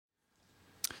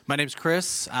My name's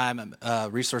Chris. I'm a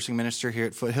resourcing minister here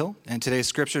at Foothill, and today's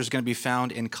scripture is going to be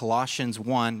found in Colossians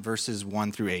 1, verses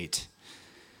 1 through 8.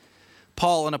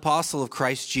 Paul, an apostle of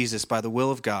Christ Jesus by the will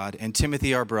of God, and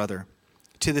Timothy, our brother,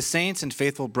 to the saints and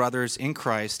faithful brothers in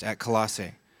Christ at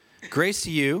Colossae, grace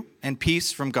to you and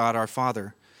peace from God our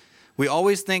Father. We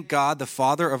always thank God, the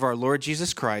Father of our Lord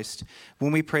Jesus Christ,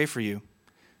 when we pray for you,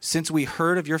 since we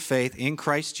heard of your faith in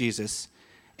Christ Jesus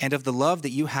and of the love that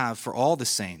you have for all the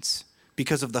saints,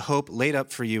 because of the hope laid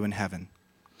up for you in heaven.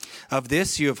 Of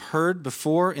this you have heard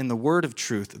before in the word of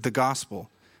truth, the gospel,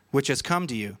 which has come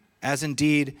to you, as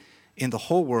indeed in the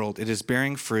whole world it is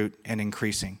bearing fruit and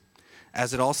increasing,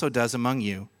 as it also does among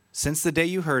you, since the day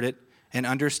you heard it and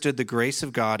understood the grace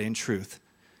of God in truth,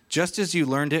 just as you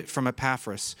learned it from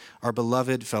Epaphras, our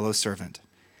beloved fellow servant.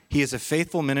 He is a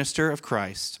faithful minister of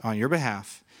Christ on your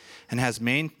behalf and has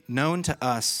made known to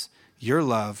us your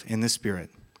love in the Spirit.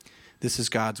 This is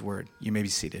God's word. You may be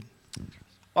seated.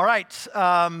 All right,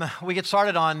 we get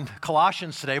started on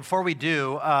Colossians today. Before we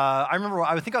do,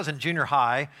 I think I was in junior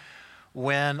high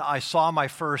when I saw my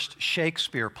first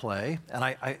Shakespeare play, and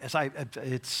that's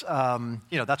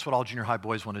what all junior high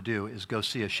boys want to do is go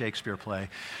see a Shakespeare play.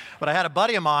 But I had a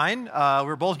buddy of mine. We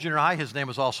were both in junior high. His name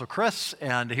was also Chris,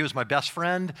 and he was my best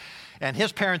friend. And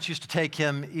his parents used to take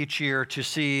him each year to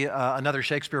see another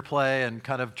Shakespeare play and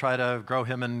kind of try to grow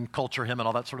him and culture him and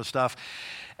all that sort of stuff.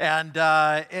 And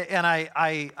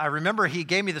I remember he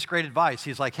gave me this great advice.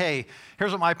 He's like, hey,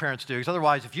 here's what my parents do, because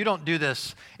otherwise, if you don't do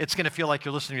this, it's going to feel like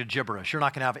you're listening to gibberish. You're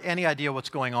not going to have any idea what's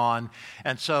going on.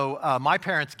 And so my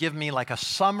parents give me like a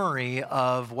summary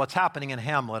of what's happening in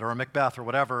Hamlet or Macbeth or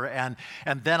whatever, and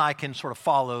then I can sort of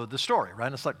follow the story, right?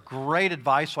 And it's like great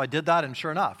advice. So I did that, and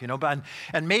sure enough,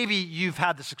 and maybe you've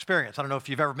had this experience. I don't know if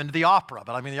you've ever been to the opera,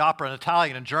 but I mean the opera in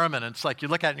Italian and German, and it's like you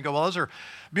look at it and you go, well, those are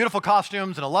beautiful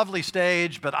costumes and a lovely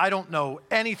stage, but I don't know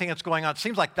anything that's going on. It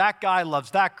seems like that guy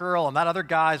loves that girl and that other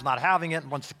guy's not having it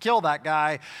and wants to kill that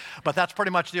guy, but that's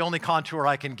pretty much the only contour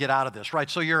I can get out of this, right?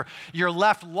 So you're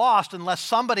left lost unless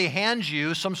somebody hands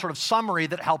you some sort of summary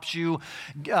that helps you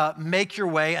make your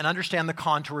way and understand the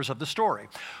contours of the story.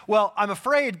 Well, I'm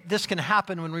afraid this can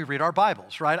happen when we read our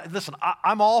Bibles, right? Listen,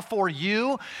 I'm all for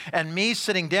you and me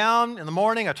sitting down in the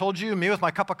morning, I told you, me with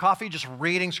my cup of coffee, just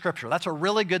reading Scripture. That's a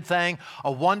really good thing,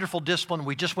 a wonderful discipline.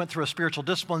 We just went through a spiritual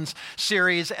disciplines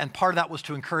series, and part of that was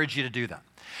to encourage you to do that.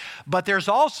 But there's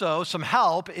also some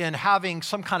help in having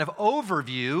some kind of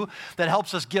overview that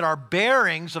helps us get our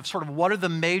bearings of sort of what are the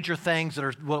major things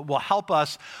that will help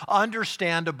us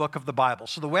understand a book of the Bible.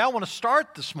 So the way I want to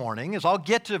start this morning is I'll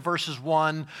get to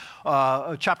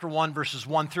chapter 1, verses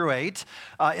 1 through 8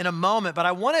 in a moment, but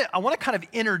I want to kind of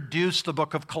introduce the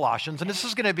book of Colossians, and this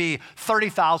is going to be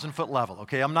 30,000 foot level,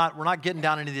 okay? We're not getting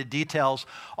down into the details.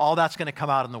 All that's going to come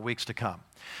out in the weeks to come.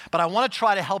 But I want to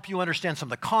try to help you understand some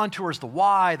of the contours, the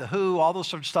why, the who, all those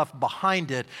sort of stuff behind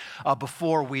it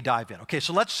before we dive in. Okay,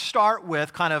 so let's start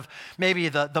with kind of maybe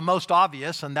the most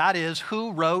obvious, and that is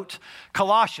who wrote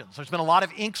Colossians. There's been a lot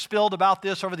of ink spilled about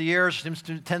this over the years. There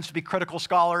tends to be critical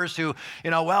scholars who,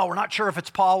 well, we're not sure if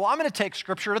it's Paul. Well, I'm going to take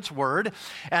Scripture at its word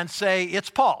and say it's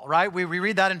Paul, right? We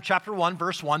read that in chapter 1,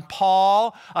 verse 1,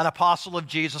 Paul, an apostle of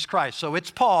Jesus Christ. So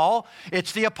it's Paul.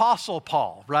 It's the apostle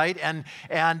Paul, right? And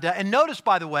notice,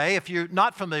 by the way, if you're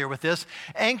not familiar with this,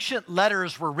 ancient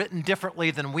letters were written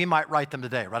differently than we might write them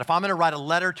today, right? If I'm going to write a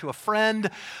letter to a friend,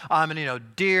 I'm going to,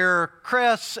 dear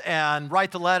Chris, and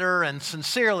write the letter, and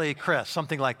sincerely, Chris,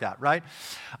 something like that, right?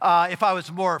 If I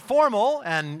was more formal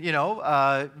and,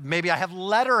 maybe I have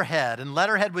letterhead, and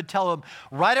letterhead would tell them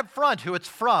right up front who it's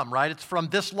from, right? It's from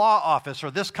this law office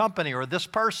or this company or this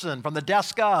person from the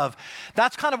desk of.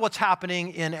 That's kind of what's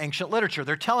happening in ancient literature.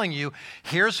 They're telling you,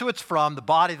 here's who it's from, the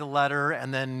body of the letter,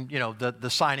 and then, the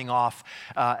signing off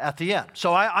at the end.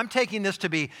 So I'm taking this to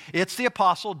be, it's the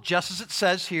apostle, just as it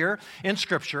says here in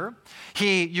Scripture.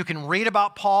 You can read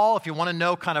about Paul if you want to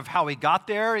know kind of how he got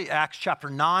there. Acts chapter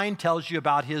 9 tells you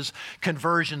about his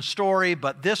conversion story,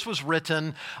 but this was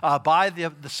written by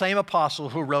the same apostle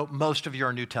who wrote most of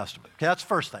your New Testament. Okay, that's the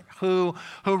first thing. Who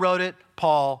wrote it?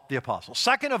 Paul the apostle.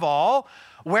 Second of all,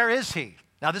 where is he?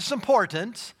 Now this is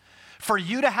important for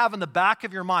you to have in the back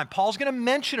of your mind. Paul's going to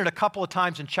mention it a couple of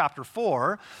times in chapter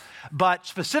 4, but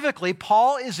specifically,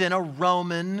 Paul is in a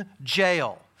Roman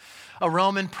jail, a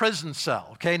Roman prison cell.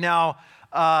 Okay, now,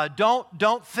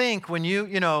 Don't think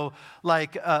when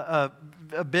like a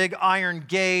big iron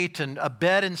gate and a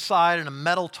bed inside and a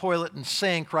metal toilet and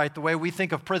sink, right? The way we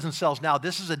think of prison cells now.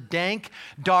 This is a dank,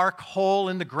 dark hole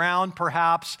in the ground,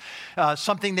 perhaps,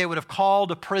 something they would have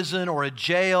called a prison or a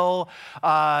jail.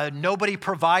 Nobody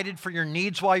provided for your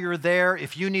needs while you were there.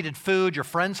 If you needed food, your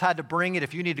friends had to bring it.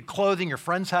 If you needed clothing, your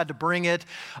friends had to bring it.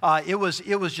 It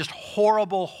was just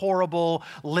horrible, horrible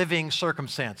living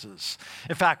circumstances.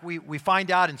 In fact, we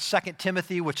find out in 2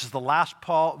 Timothy, which is the last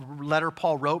letter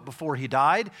Paul wrote before he died,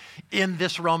 in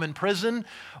this Roman prison,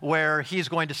 where he's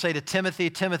going to say to Timothy,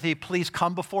 Timothy, please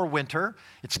come before winter.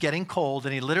 It's getting cold.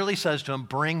 And he literally says to him,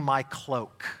 bring my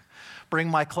cloak. Bring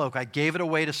my cloak. I gave it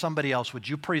away to somebody else. Would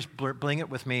you please bring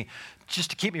it with me just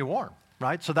to keep me warm?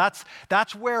 Right? So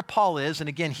that's where Paul is. And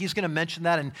again, he's going to mention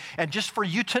that. And just for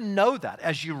you to know that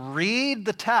as you read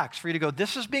the text, for you to go,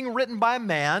 this is being written by a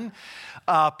man,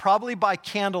 probably by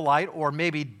candlelight, or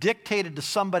maybe dictated to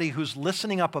somebody who's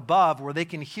listening up above where they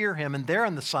can hear him and they're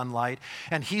in the sunlight.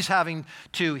 And he's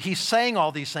saying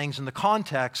all these things in the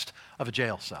context of a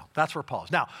jail cell. That's where Paul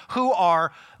is. Now, who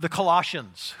are the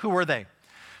Colossians? Who were they?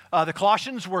 The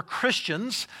Colossians were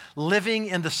Christians living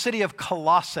in the city of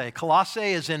Colossae.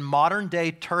 Colossae is in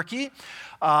modern-day Turkey.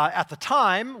 At the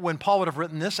time when Paul would have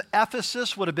written this,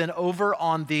 Ephesus would have been over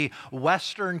on the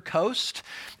western coast,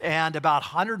 and about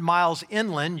 100 miles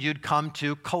inland, you'd come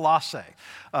to Colossae.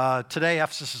 Today,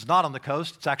 Ephesus is not on the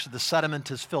coast. It's actually the sediment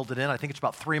has filled it in. I think it's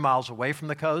about 3 miles away from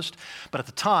the coast. But at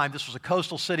the time, this was a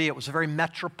coastal city. It was a very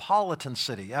metropolitan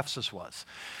city, Ephesus was.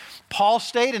 Paul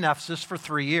stayed in Ephesus for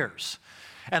 3 years.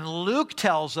 And Luke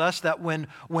tells us that when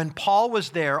Paul was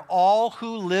there, all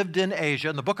who lived in Asia,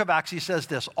 in the book of Acts he says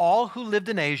this, all who lived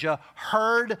in Asia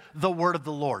heard the word of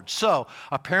the Lord. So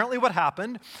apparently what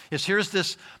happened is here's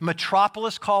this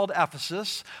metropolis called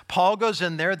Ephesus. Paul goes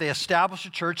in there, they establish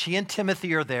a church, he and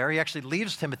Timothy are there. He actually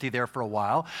leaves Timothy there for a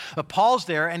while. But Paul's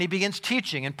there and he begins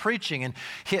teaching and preaching, and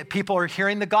people are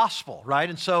hearing the gospel, right?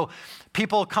 And so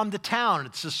people come to town.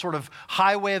 It's this sort of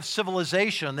highway of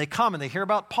civilization. They come and they hear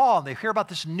about Paul, and they hear about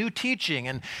this new teaching,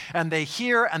 and they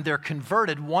hear and they're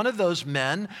converted. One of those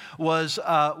men was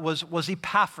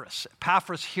Epaphras.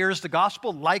 Epaphras hears the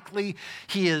gospel. Likely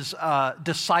he is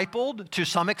discipled to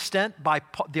some extent by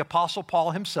the Apostle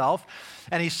Paul himself,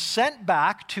 and he's sent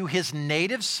back to his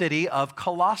native city of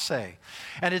Colossae.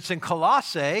 And it's in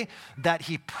Colossae that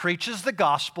he preaches the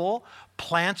gospel,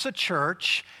 plants a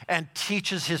church, and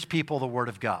teaches his people the word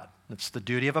of God. It's the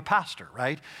duty of a pastor,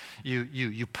 right?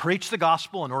 You preach the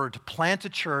gospel in order to plant a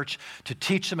church, to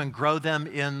teach them and grow them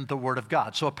in the word of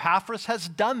God. So Epaphras has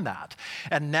done that.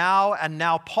 And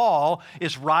now Paul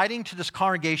is writing to this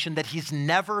congregation that he's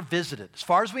never visited. As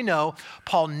far as we know,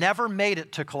 Paul never made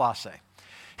it to Colossae.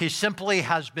 He simply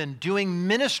has been doing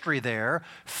ministry there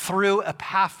through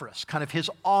Epaphras, kind of his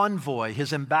envoy,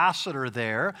 his ambassador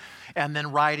there, and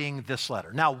then writing this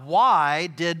letter. Now, why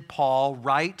did Paul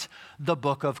write the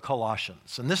book of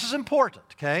Colossians? And this is important,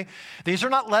 okay? These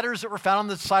are not letters that were found on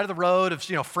the side of the road of,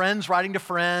 friends writing to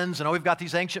friends, and we've got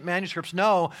these ancient manuscripts.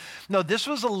 No, this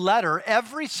was a letter.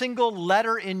 Every single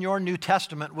letter in your New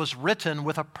Testament was written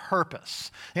with a purpose.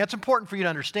 And that's important for you to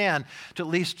understand, to at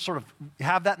least sort of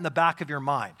have that in the back of your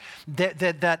mind.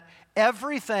 That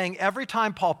everything, every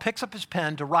time Paul picks up his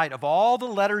pen to write, of all the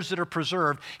letters that are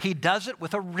preserved, he does it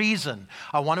with a reason.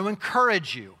 I want to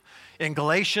encourage you. In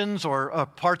Galatians or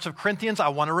parts of Corinthians, I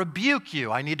want to rebuke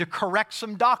you. I need to correct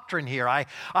some doctrine here. I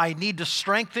need to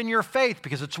strengthen your faith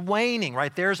because it's waning,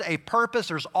 right? There's a purpose.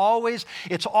 It's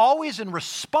always in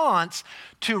response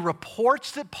to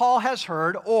reports that Paul has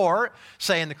heard, or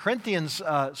say in the Corinthians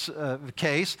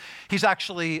case, he's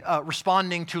actually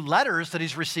responding to letters that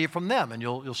he's received from them. And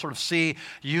you'll sort of see,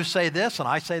 you say this and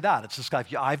I say that. It's this guy,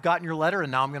 I've gotten your letter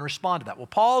and now I'm going to respond to that. Well,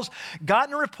 Paul's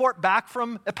gotten a report back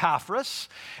from Epaphras,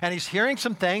 and he's hearing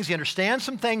some things. He understands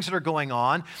some things that are going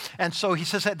on. And so he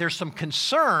says that there's some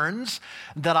concerns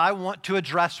that I want to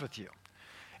address with you.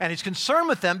 And he's concerned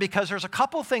with them because there's a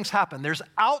couple things happen. There's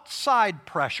outside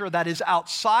pressure that is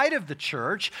outside of the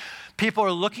church. People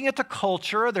are looking at the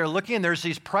culture. They're looking, and there's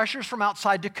these pressures from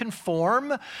outside to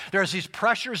conform. There's these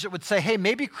pressures that would say, hey,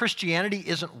 maybe Christianity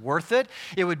isn't worth it.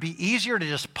 It would be easier to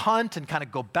just punt and kind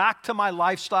of go back to my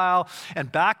lifestyle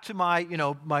and back to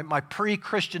my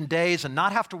pre-Christian days and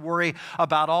not have to worry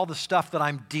about all the stuff that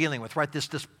I'm dealing with, right? This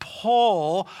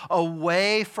pull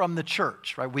away from the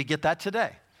church, right? We get that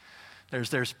today.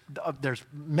 There's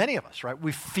many of us, right?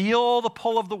 We feel the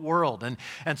pull of the world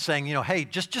and saying, hey,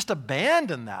 just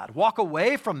abandon that. Walk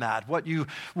away from that.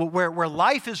 Where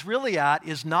life is really at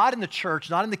is not in the church,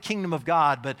 not in the kingdom of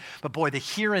God, but boy, the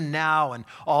here and now and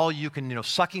all you can,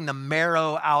 sucking the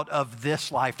marrow out of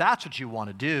this life. That's what you want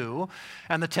to do.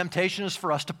 And the temptation is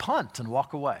for us to punt and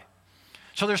walk away.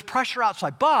 So there's pressure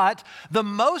outside, but the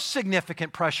most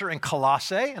significant pressure in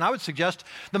Colossae, and I would suggest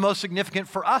the most significant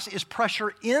for us, is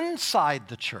pressure inside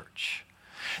the church.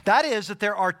 That is that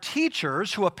there are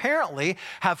teachers who apparently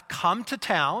have come to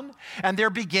town and they're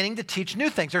beginning to teach new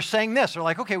things. They're saying this, they're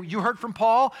like, okay, you heard from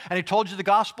Paul and he told you the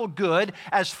gospel, good,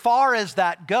 as far as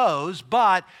that goes,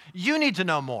 but you need to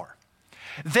know more.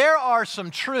 There are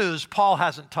some truths Paul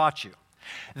hasn't taught you.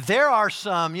 There are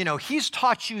some, he's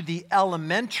taught you the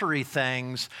elementary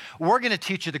things. We're going to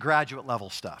teach you the graduate level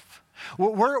stuff.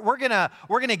 We're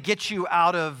gonna get you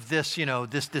out of this,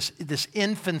 this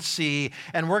infancy,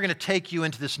 and we're gonna take you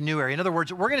into this new area. In other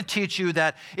words, we're gonna teach you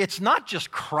that it's not just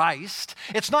Christ.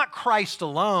 It's not Christ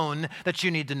alone that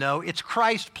you need to know. It's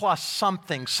Christ plus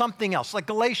something else, like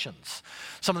Galatians.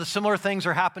 Some of the similar things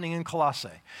are happening in Colossae.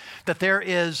 That there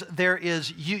is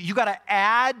you got to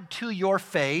add to your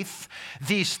faith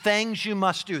these things you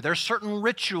must do. There's certain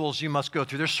rituals you must go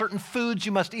through. There's certain foods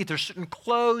you must eat. There's certain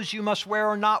clothes you must wear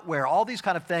or not wear. All these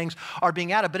kind of things are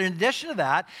being added. But in addition to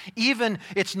that, even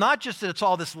it's not just that it's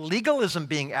all this legalism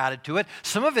being added to it.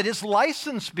 Some of it is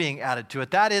license being added to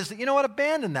it. That is,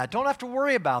 abandon that. Don't have to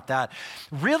worry about that.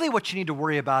 Really what you need to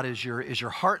worry about is your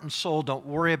heart and soul. Don't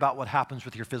worry about what happens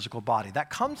with your physical body. That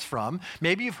comes from,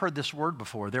 maybe you've heard this word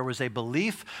before. There was a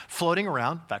belief floating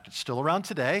around, in fact, it's still around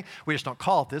today. We just don't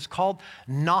call it this, called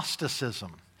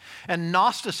Gnosticism. And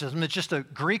Gnosticism is just a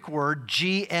Greek word,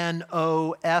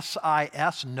 Gnosis,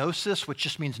 gnosis, which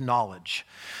just means knowledge.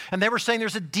 And they were saying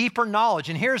there's a deeper knowledge.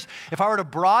 And here's, if I were to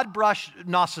broad brush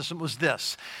Gnosticism, it was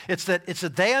this. It's that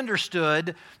they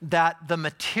understood that the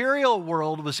material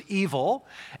world was evil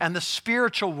and the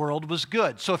spiritual world was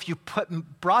good. So if you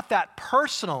brought that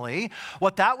personally,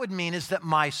 what that would mean is that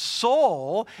my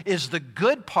soul is the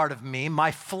good part of me,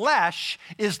 my flesh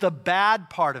is the bad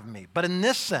part of me. But in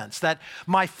this sense, that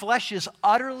my flesh is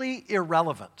utterly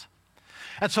irrelevant.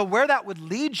 And so where that would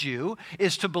lead you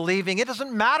is to believing it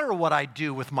doesn't matter what I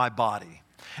do with my body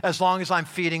as long as I'm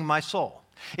feeding my soul.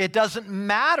 It doesn't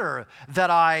matter that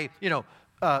I,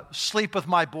 sleep with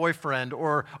my boyfriend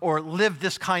or live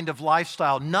this kind of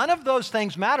lifestyle. None of those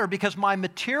things matter because my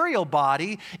material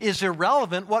body is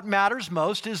irrelevant. What matters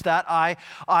most is that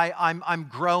I'm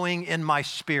growing in my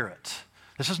spirit.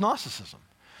 This is Gnosticism.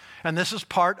 And this is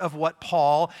part of what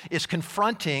Paul is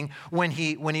confronting when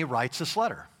he writes this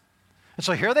letter. And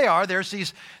so here they are. There's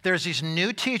these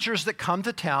new teachers that come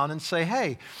to town and say,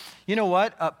 hey, you know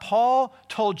what? Paul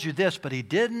told you this, but he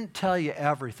didn't tell you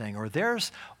everything. Or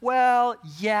there's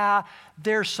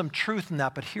some truth in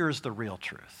that, but here's the real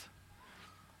truth.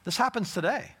 This happens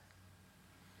today,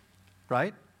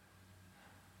 right?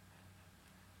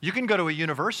 You can go to a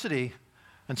university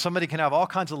and somebody can have all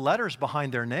kinds of letters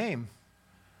behind their name.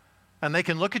 And they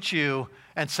can look at you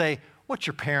and say, what's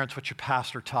your parents, what your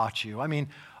pastor taught you? I mean,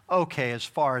 okay, as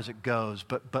far as it goes,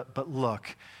 but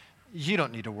look, you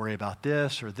don't need to worry about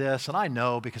this or this, and I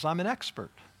know because I'm an expert.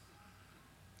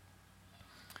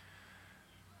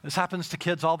 This happens to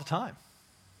kids all the time.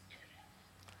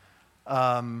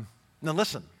 Now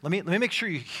listen, let me make sure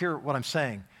you hear what I'm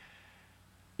saying.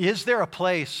 Is there a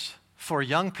place for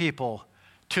young people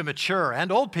to mature,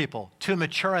 and old people to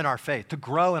mature in our faith, to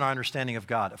grow in our understanding of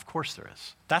God? Of course there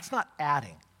is. That's not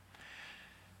adding.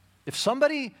 If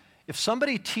somebody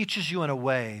teaches you in a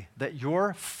way that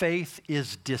your faith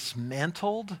is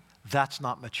dismantled, that's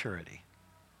not maturity.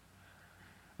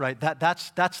 Right?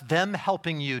 That's them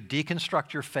helping you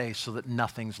deconstruct your faith so that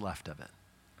nothing's left of it.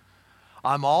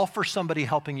 I'm all for somebody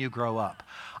helping you grow up.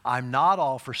 I'm not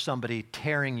all for somebody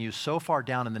tearing you so far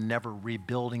down and then never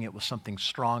rebuilding it with something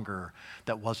stronger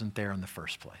that wasn't there in the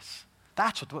first place.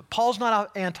 That's what Paul's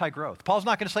not anti-growth. Paul's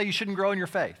not going to say you shouldn't grow in your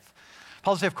faith.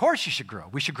 Paul says, of course you should grow.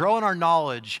 We should grow in our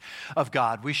knowledge of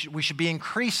God. We should be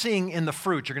increasing in the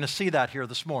fruit. You're going to see that here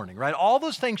this morning, right? All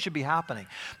those things should be happening.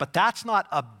 But that's not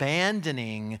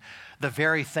abandoning the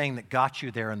very thing that got you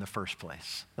there in the first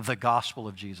place, the gospel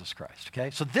of Jesus Christ,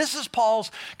 okay? So this is Paul's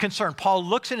concern. Paul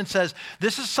looks in and says,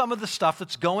 this is some of the stuff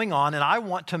that's going on, and I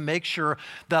want to make sure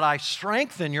that I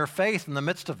strengthen your faith in the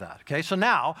midst of that, okay? So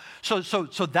now, so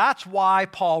that's why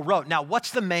Paul wrote. Now,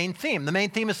 what's the main theme? The main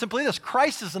theme is simply this: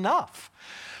 Christ is enough.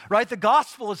 Right? The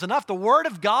gospel is enough. The word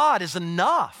of God is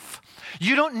enough.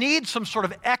 You don't need some sort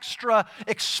of extra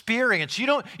experience. You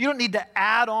don't need to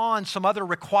add on some other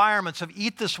requirements of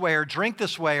eat this way or drink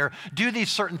this way or do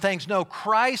these certain things. No,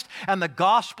 Christ and the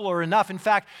gospel are enough. In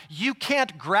fact, you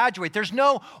can't graduate. There's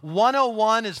no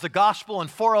 101 is the gospel and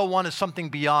 401 is something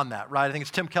beyond that, right? I think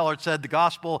it's Tim Keller said the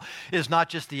gospel is not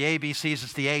just the ABCs,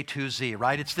 it's the A to Z,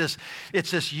 right? It's this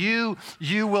you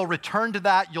will return to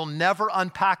that. You'll never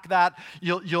unpack that.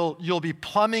 You'll be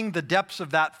plumbing the depths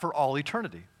of that for all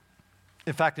eternity.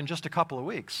 In fact, in just a couple of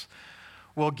weeks,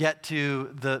 we'll get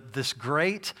to this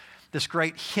great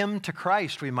hymn to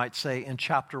Christ, we might say, in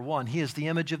chapter 1. He is the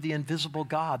image of the invisible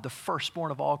God, the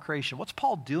firstborn of all creation. What's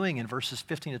Paul doing in verses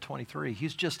 15 to 23?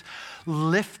 He's just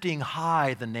lifting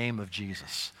high the name of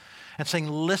Jesus and saying,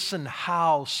 listen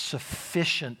how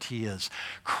sufficient he is.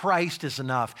 Christ is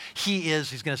enough.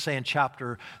 He's going to say in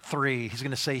chapter 3, he's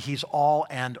going to say he's all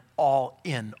and all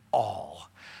in all.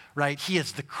 Right? He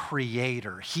is the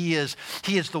creator. He is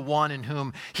the one in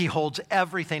whom he holds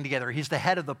everything together. He's the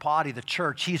head of the body, the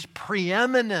church. He's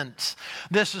preeminent.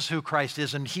 This is who Christ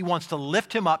is, and he wants to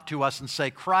lift him up to us and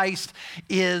say, Christ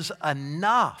is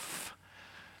enough.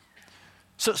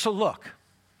 So look,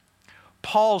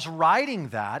 Paul's writing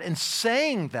that and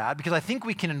saying that because I think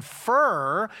we can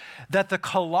infer that the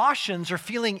Colossians are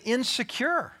feeling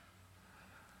insecure.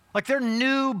 Like they're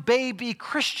new baby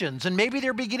Christians, and maybe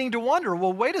they're beginning to wonder,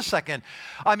 well, wait a second.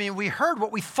 I mean, we heard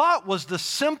what we thought was the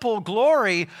simple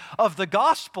glory of the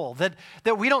gospel, that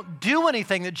we don't do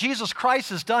anything, that Jesus Christ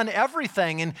has done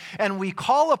everything, and we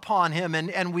call upon him,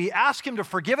 and we ask him to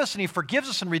forgive us, and he forgives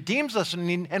us and redeems us,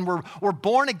 and we're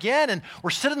born again, and we're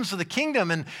citizens of the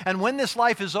kingdom, and when this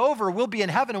life is over, we'll be in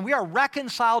heaven, and we are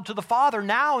reconciled to the Father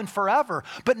now and forever.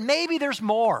 But maybe there's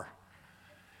more.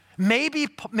 Maybe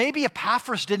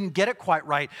Epaphras didn't get it quite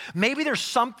right. Maybe there's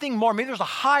something more. Maybe there's a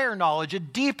higher knowledge, a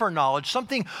deeper knowledge,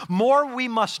 something more we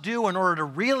must do in order to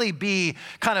really be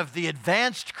kind of the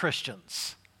advanced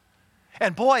Christians.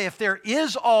 And boy, if there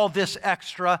is all this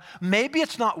extra, maybe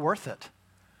it's not worth it.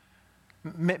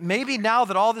 Maybe now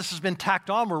that all this has been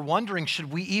tacked on, we're wondering,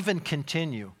 should we even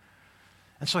continue?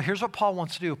 And so here's what Paul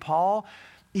wants to do. Paul,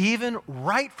 even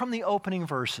right from the opening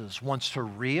verses, wants to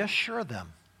reassure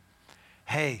them.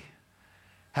 Hey,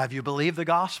 have you believed the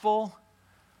gospel?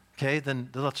 Okay, then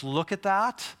let's look at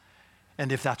that.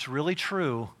 And if that's really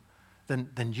true,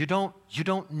 then you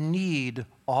don't need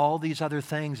all these other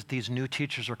things that these new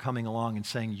teachers are coming along and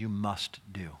saying you must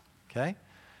do. Okay?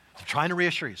 So trying to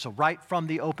reassure you. So right from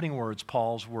the opening words,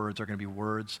 Paul's words are going to be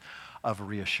words of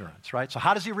reassurance, right? So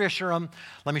how does he reassure them?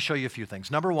 Let me show you a few things.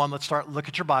 Number one, look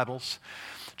at your Bibles.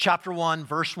 Chapter 1,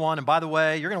 verse 1. And by the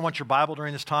way, you're going to want your Bible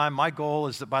during this time. My goal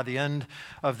is that by the end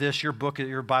of this, your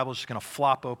Bible is just going to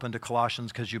flop open to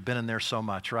Colossians because you've been in there so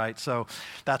much, right? So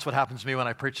that's what happens to me when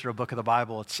I preach through a book of the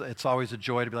Bible. It's always a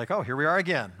joy to be like, oh, here we are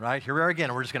again, right? Here we are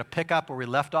again. And we're just going to pick up where we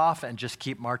left off and just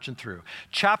keep marching through.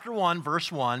 Chapter 1,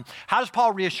 verse 1. How does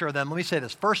Paul reassure them? Let me say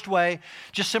this. First way,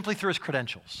 just simply through his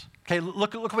credentials. Okay,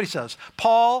 look what he says.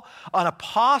 Paul, an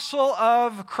apostle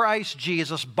of Christ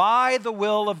Jesus by the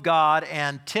will of God,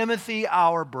 and Timothy,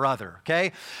 our brother.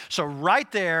 Okay, so right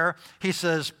there, he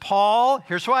says, Paul,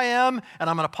 here's who I am, and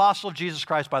I'm an apostle of Jesus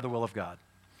Christ by the will of God.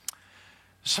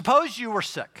 Suppose you were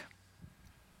sick,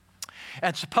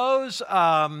 and suppose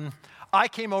I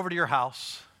came over to your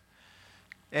house,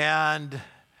 and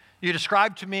you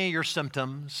described to me your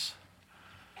symptoms,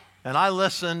 and I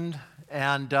listened,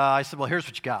 and I said, well, here's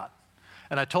what you got.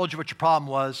 And I told you what your problem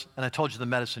was, and I told you the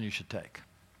medicine you should take.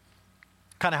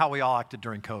 Kind of how we all acted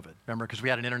during COVID, remember? Because we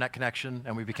had an internet connection,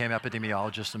 and we became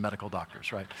epidemiologists and medical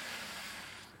doctors, right?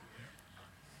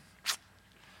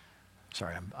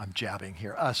 Sorry, I'm jabbing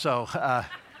here. So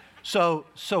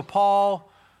Paul,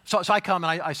 so I come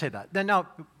and I say that. Then now,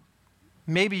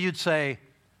 maybe you'd say,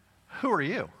 who are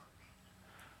you,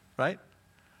 right?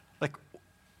 Like,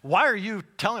 why are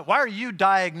you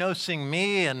diagnosing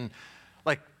me, and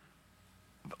like,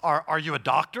 are you a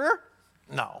doctor?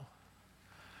 No,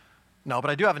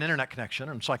 but I do have an internet connection,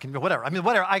 and so I can, whatever.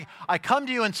 I come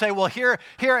to you and say, well, here,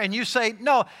 and you say,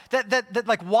 no, that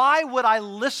like, why would I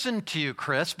listen to you,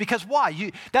 Chris? Because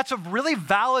why? That's a really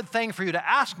valid thing for you to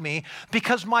ask me,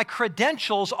 because my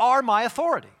credentials are my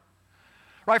authority,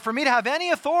 right? For me to have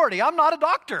any authority, I'm not a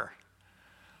doctor.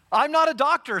 I'm not a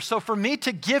doctor, so for me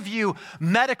to give you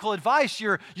medical advice,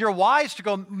 you're wise to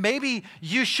go, maybe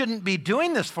you shouldn't be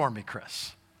doing this for me,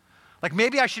 Chris. Like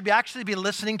maybe I should actually be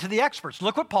listening to the experts.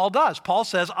 Look what Paul does. Paul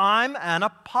says, I'm an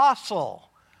apostle.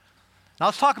 Now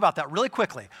let's talk about that really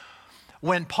quickly.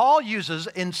 When Paul uses,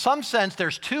 in some sense,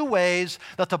 there's two ways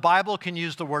that the Bible can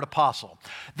use the word apostle.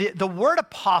 The word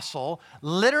apostle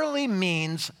literally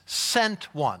means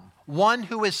sent one one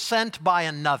who is sent by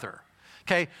another.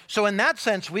 Okay, so in that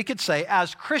sense, we could say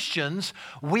as Christians,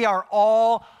 we are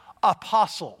all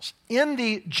apostles in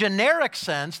the generic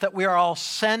sense that we are all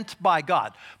sent by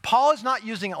God. Paul is not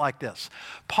using it like this.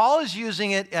 Paul is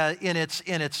using it in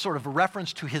its sort of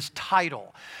reference to his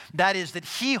title. That is that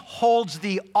he holds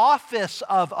the office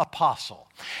of apostle.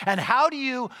 And how do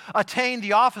you attain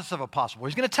the office of apostle? Well,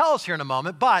 he's going to tell us here in a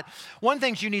moment, but one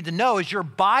thing you need to know is your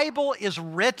Bible is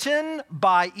written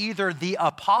by either the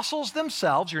apostles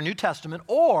themselves, your New Testament,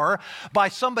 or by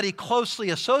somebody closely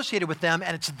associated with them,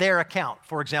 and it's their account.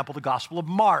 For example, the Gospel of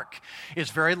Mark is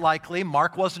very likely,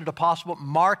 Mark wasn't an apostle, but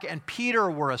Mark and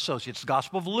Peter were associates. The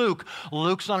Gospel of Luke,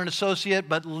 Luke's not an associate,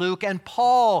 but Luke and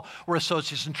Paul were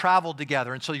associates and traveled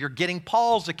together. And so you're getting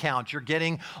Paul's account, you're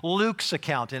getting Luke's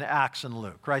account in Acts and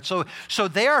Luke. Right? So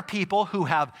they are people who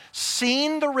have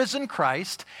seen the risen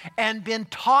Christ and been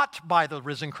taught by the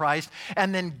risen Christ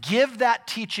and then give that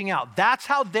teaching out. That's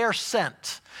how they're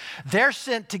sent. They're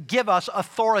sent to give us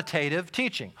authoritative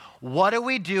teaching. What do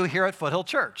we do here at Foothill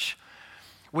Church?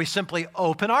 We simply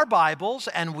open our Bibles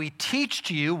and we teach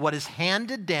to you what is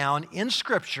handed down in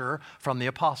Scripture from the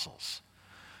apostles.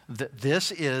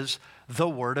 This is the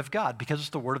Word of God, because it's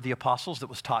the Word of the apostles that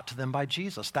was taught to them by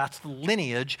Jesus. That's the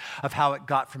lineage of how it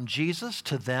got from Jesus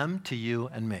to them, to you,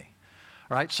 and me.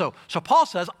 Right? So Paul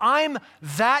says, I'm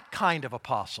that kind of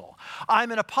apostle.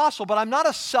 I'm an apostle, but I'm not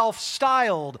a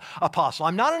self-styled apostle.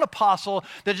 I'm not an apostle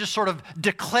that just sort of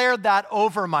declared that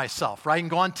over myself, right? You can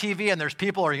go on TV and there's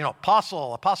people who are,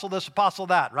 apostle this, apostle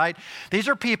that, right? These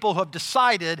are people who have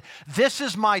decided this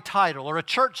is my title, or a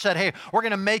church said, hey, we're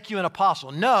going to make you an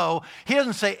apostle. No, he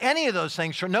doesn't say any of those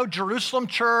things. No Jerusalem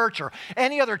church or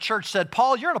any other church said,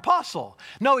 Paul, you're an apostle.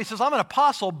 No, he says, I'm an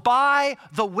apostle by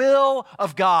the will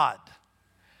of God.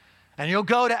 And you'll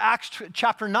go to Acts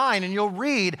chapter 9 and you'll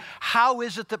read, how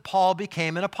is it that Paul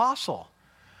became an apostle,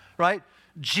 right?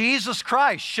 Jesus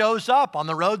Christ shows up on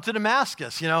the road to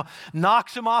Damascus,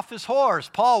 knocks him off his horse.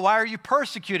 Paul, why are you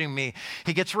persecuting me?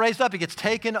 He gets raised up, he gets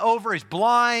taken over, he's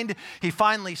blind. He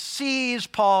finally sees.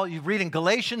 Paul, you read in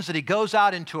Galatians that he goes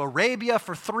out into Arabia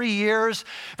for 3 years.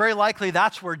 Very likely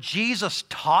that's where Jesus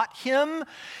taught him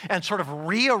and sort of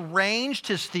rearranged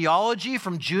his theology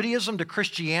from Judaism to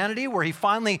Christianity, where he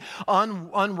finally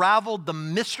unraveled the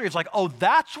mystery. It's like, oh,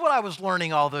 that's what I was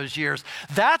learning all those years.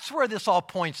 That's where this all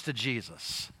points to Jesus.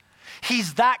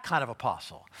 He's that kind of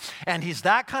apostle. And he's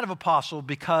that kind of apostle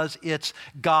because it's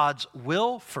God's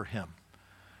will for him.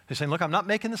 He's saying, look, I'm not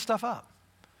making this stuff up.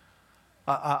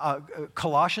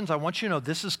 Colossians, I want you to know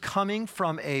this is coming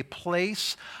from a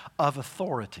place of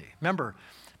authority. Remember,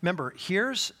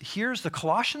 here's the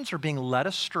Colossians are being led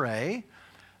astray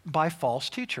by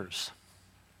false teachers.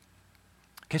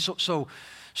 Okay, so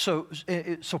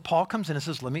Paul comes in and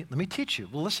says, let me teach you.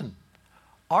 Well, listen,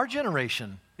 our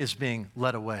generation is being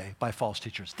led away by false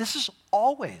teachers. This is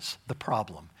always the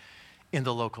problem in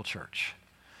the local church.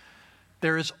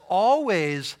 There is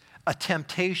always a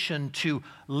temptation to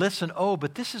listen, oh,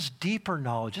 but this is deeper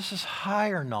knowledge, this is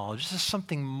higher knowledge, this is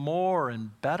something more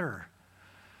and better,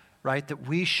 right? That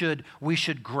we should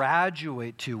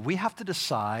graduate to. We have to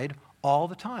decide all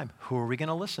the time, who are we going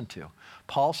to listen to?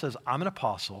 Paul says, I'm an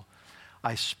apostle.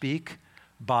 I speak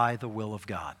by the will of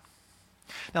God.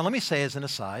 Now, let me say as an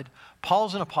aside,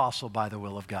 Paul's an apostle by the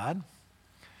will of God.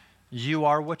 You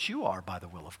are what you are by the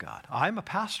will of God. I'm a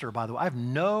pastor by the way. I have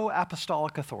no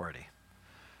apostolic authority,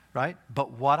 right?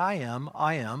 But what I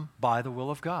am by the will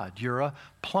of God. You're a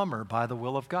plumber by the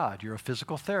will of God. You're a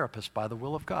physical therapist by the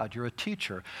will of God. You're a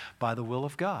teacher by the will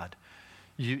of God.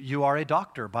 You are a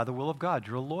doctor by the will of God.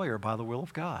 You're a lawyer by the will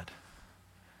of God,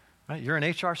 right? You're an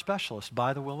HR specialist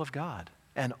by the will of God.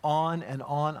 And on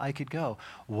I could go.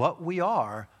 What we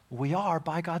are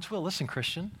by God's will. Listen,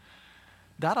 Christian,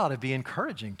 that ought to be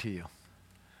encouraging to you.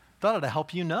 That ought to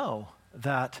help you know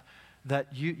that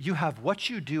you have what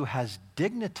you do has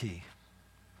dignity.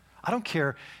 I don't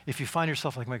care if you find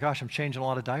yourself like, my gosh, I'm changing a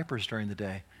lot of diapers during the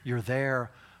day. You're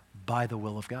there by the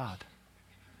will of God.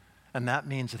 And that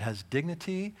means it has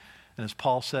dignity. And as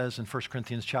Paul says in 1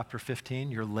 Corinthians chapter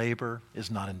 15, your labor is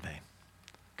not in vain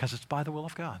because it's by the will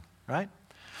of God, right?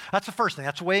 That's the first thing.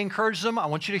 That's the way he encourages them. I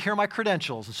want you to hear my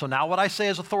credentials. And so now what I say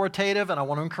is authoritative, and I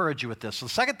want to encourage you with this. So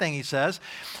the second thing he says,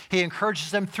 he encourages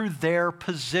them through their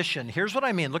position. Here's what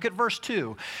I mean. Look at verse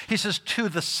 2. He says, to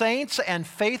the saints and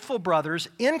faithful brothers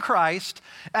in Christ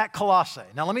at Colossae.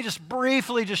 Now let me just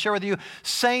briefly share with you,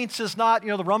 saints is not,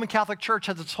 the Roman Catholic Church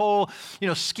has its whole,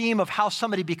 scheme of how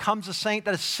somebody becomes a saint.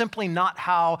 That is simply not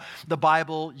how the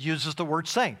Bible uses the word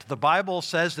saint. The Bible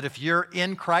says that if you're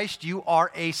in Christ, you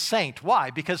are a saint. Why?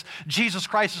 Because Jesus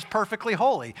Christ is perfectly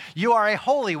holy. You are a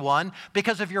holy one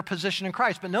because of your position in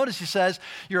Christ. But notice he says,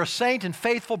 you're a saint and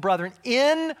faithful brethren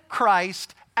in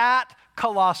Christ at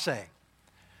Colossae.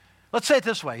 Let's say it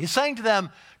this way. He's saying to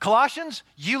them, Colossians,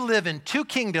 you live in two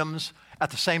kingdoms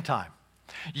at the same time.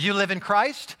 You live in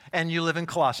Christ and you live in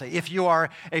Colossae. If you are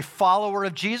a follower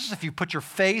of Jesus, if you put your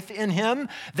faith in him,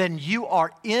 then you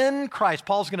are in Christ.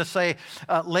 Paul's going to say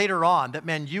later on that,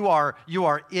 man, you are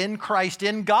in Christ,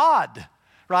 in God,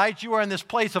 right? You are in this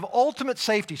place of ultimate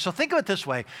safety. So think of it this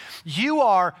way. You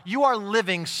are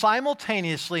living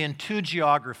simultaneously in two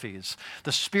geographies.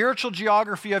 The spiritual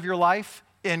geography of your life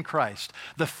in Christ.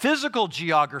 The physical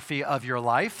geography of your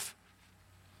life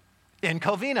in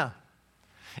Covina,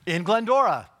 in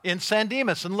Glendora, in San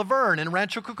Dimas, in Laverne, in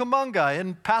Rancho Cucamonga,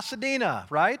 in Pasadena,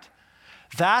 right?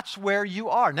 That's where you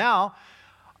are. Now,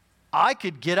 I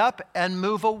could get up and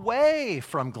move away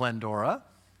from Glendora,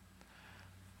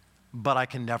 but I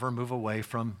can never move away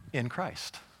from in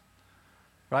Christ,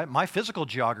 right? My physical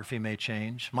geography may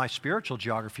change. My spiritual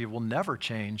geography will never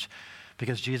change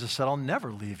because Jesus said, I'll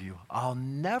never leave you. I'll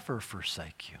never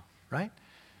forsake you, right?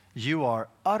 You are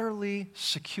utterly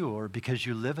secure because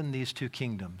you live in these two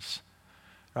kingdoms,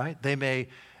 right? They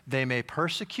may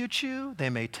persecute you. They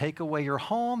may take away your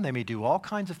home. They may do all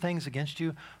kinds of things against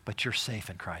you, but you're safe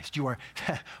in Christ. You are,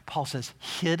 Paul says,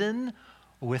 hidden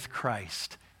with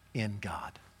Christ in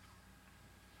God.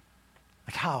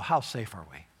 Like how safe are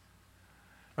we?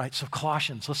 Right? So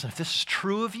Colossians, listen, if this is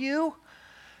true of you,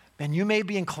 and you may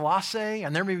be in Colossae,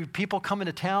 and there may be people coming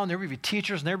to town, there may be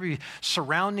teachers, and there may be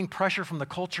surrounding pressure from the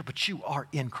culture, but you are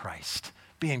in Christ.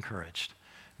 Be encouraged.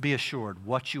 Be assured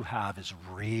what you have is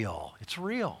real. It's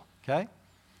real, okay?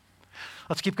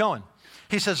 Let's keep going.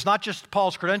 He says not just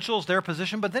Paul's credentials, their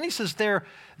position, but then he says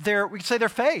we could say their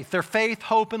faith,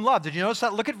 hope, and love. Did you notice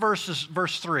that? Look at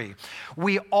verse 3.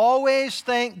 We always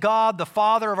thank God, the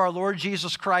Father of our Lord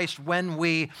Jesus Christ, when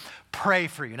we pray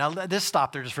for you. Now, let's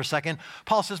stop there just for a second.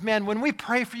 Paul says, man, when we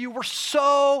pray for you, we're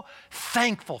so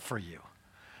thankful for you,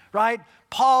 right?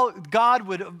 God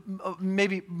would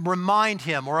maybe remind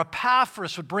him, or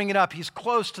Epaphras would bring it up. He's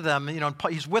close to them.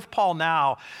 He's with Paul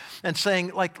now and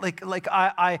saying,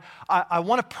 I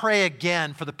want to pray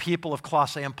again for the people of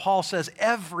Colossae. And Paul says,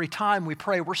 every time we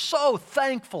pray, we're so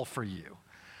thankful for you.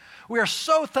 We are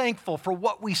so thankful for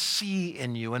what we see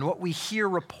in you and what we hear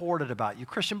reported about you.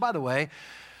 Christian, by the way,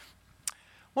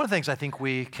 one of the things I think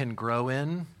we can grow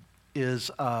in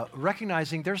is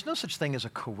recognizing there's no such thing as a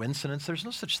coincidence. There's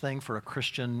no such thing for a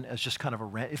Christian as just kind of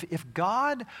if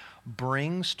God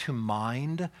brings to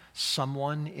mind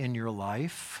someone in your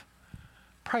life,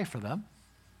 pray for them.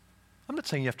 I'm not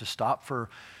saying you have to stop for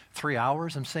 3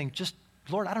 hours. I'm saying just,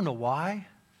 Lord, I don't know why.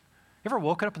 You ever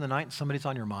woken up in the night and somebody's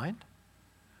on your mind?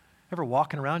 Ever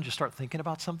walking around and just start thinking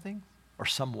about something or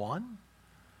someone?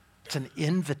 It's an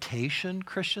invitation,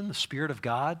 Christian, the Spirit of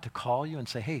God to call you and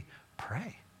say, hey,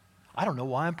 pray. I don't know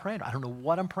why I'm praying. I don't know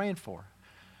what I'm praying for,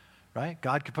 right?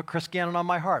 God could put Chris Gannon on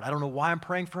my heart. I don't know why I'm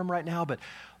praying for him right now, but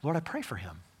Lord, I pray for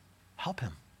him. Help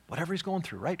him, whatever he's going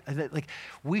through, right? Like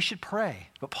we should pray.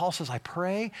 But Paul says, I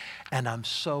pray and I'm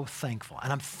so thankful.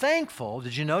 And I'm thankful,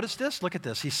 did you notice this? Look at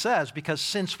this. He says, because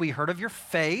since we heard of your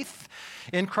faith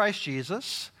in Christ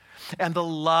Jesus and the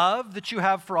love that you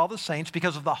have for all the saints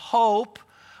because of the hope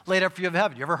laid up for you of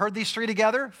heaven. You ever heard these three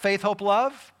together? Faith, hope,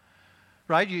 love?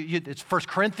 Right? It's 1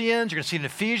 Corinthians, you're going to see it in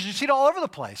Ephesians, you see it all over the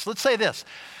place. Let's say this.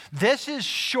 This is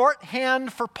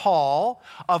shorthand for Paul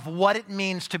of what it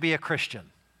means to be a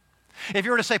Christian. If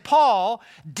you were to say, Paul,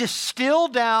 distill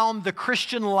down the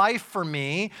Christian life for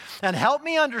me and help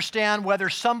me understand whether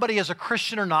somebody is a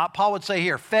Christian or not, Paul would say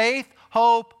here, faith,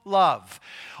 hope, love.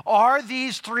 Are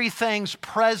these three things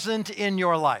present in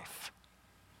your life?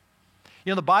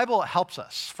 The Bible helps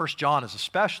us. 1 John is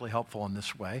especially helpful in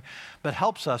this way, but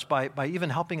helps us by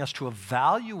even helping us to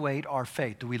evaluate our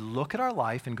faith. Do we look at our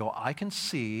life and go, I can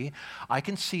see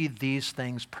these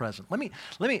things present? Let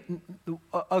me,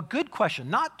 a good question,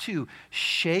 not to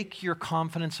shake your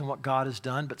confidence in what God has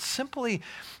done, but simply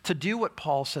to do what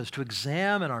Paul says, to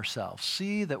examine ourselves,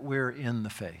 see that we're in the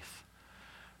faith,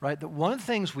 right? That one of the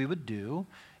things we would do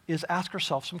is ask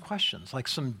ourselves some questions, like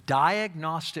some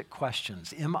diagnostic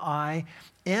questions. Am I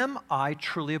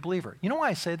truly a believer? You know why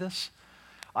I say this?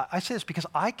 I say this because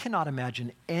I cannot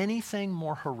imagine anything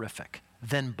more horrific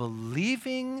than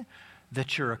believing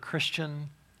that you're a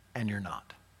Christian and you're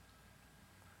not.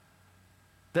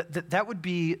 That would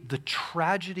be the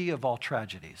tragedy of all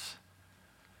tragedies.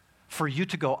 For you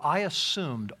to go, I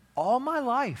assumed all my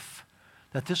life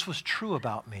that this was true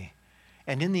about me.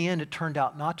 And in the end, it turned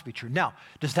out not to be true. Now,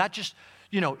 does that just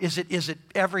is it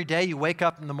every day you wake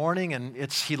up in the morning and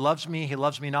it's he loves me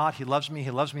not, he loves me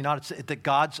not. It's that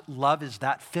God's love is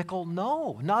that fickle?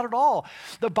 No, not at all.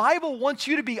 The Bible wants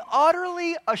you to be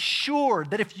utterly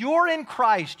assured that if you're in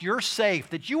Christ, you're safe,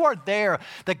 that you are there,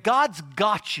 that God's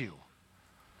got you.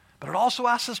 But it also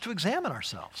asks us to examine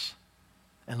ourselves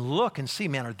and look and see,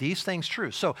 man, are these things true?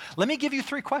 So let me give you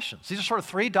 3 questions. These are sort of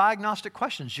 3 diagnostic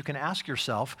questions you can ask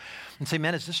yourself and say,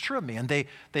 man, is this true of me? And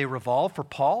they revolve for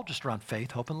Paul just around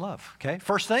faith, hope, and love, okay?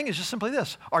 First thing is just simply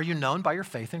this. Are you known by your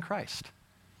faith in Christ?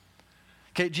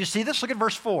 Okay, do you see this? Look at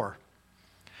verse 4.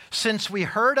 Since we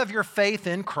heard of your faith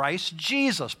in Christ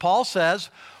Jesus, Paul says,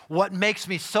 what makes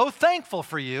me so thankful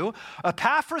for you,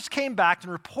 Epaphras came back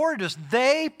and reported to us,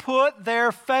 they put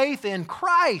their faith in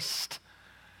Christ.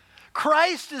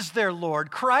 Christ is their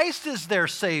Lord. Christ is their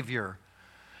Savior,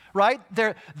 right?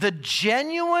 The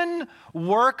genuine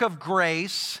work of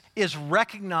grace is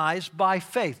recognized by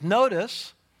faith.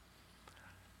 Notice,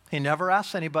 he never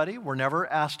asks anybody, we're never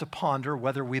asked to ponder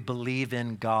whether we believe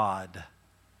in God.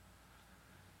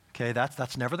 Okay,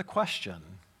 that's never the question,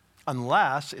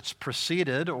 unless it's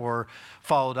preceded or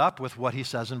followed up with what he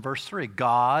says in verse 3,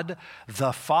 God,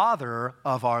 the Father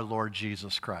of our Lord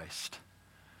Jesus Christ.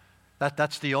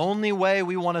 That's the only way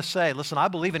we want to say, listen, I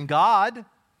believe in God,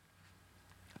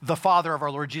 the Father of our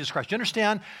Lord Jesus Christ. Do you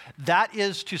understand? That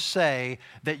is to say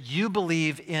that you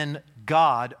believe in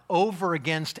God over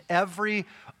against every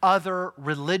other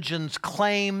religion's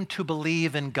claim to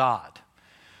believe in God.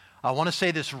 I want to say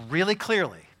this really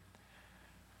clearly.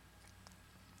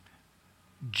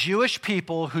 Jewish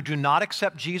people who do not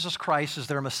accept Jesus Christ as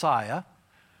their Messiah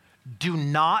do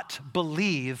not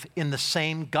believe in the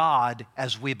same God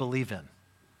as we believe in.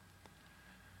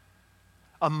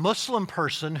 A Muslim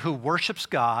person who worships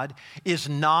God is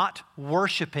not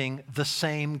worshiping the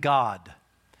same God.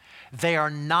 They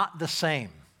are not the same.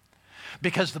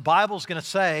 Because the Bible is going to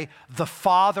say, the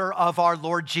Father of our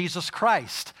Lord Jesus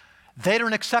Christ. They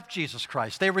don't accept Jesus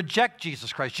Christ. They reject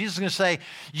Jesus Christ. Jesus is going to say,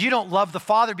 you don't love the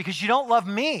Father because you don't love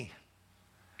me.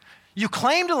 You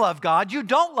claim to love God, you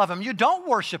don't love him, you don't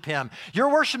worship him. You're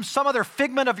worshiping some other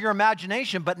figment of your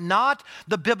imagination, but not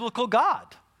the biblical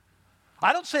God.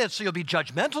 I don't say that so you'll be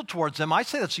judgmental towards them. I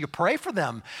say that so you pray for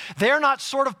them. They're not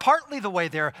sort of partly the way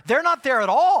they're not there at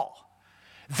all.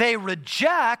 They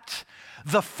reject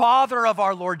the Father of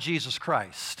our Lord Jesus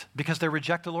Christ because they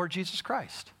reject the Lord Jesus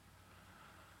Christ.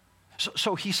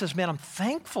 So he says, man, I'm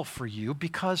thankful for you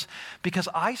because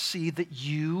I see that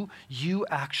you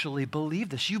actually believe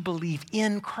this. You believe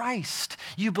in Christ.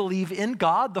 You believe in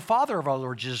God, the Father of our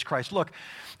Lord Jesus Christ. Look,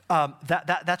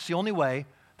 that's the only way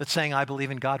that saying I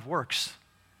believe in God works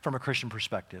from a Christian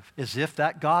perspective, is if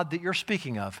that God that you're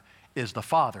speaking of is the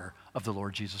Father of the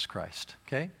Lord Jesus Christ,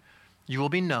 okay? You will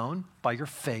be known by your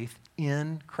faith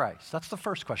in Christ. That's the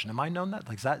first question. Am I known that?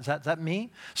 Like, is that me?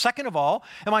 Second of all,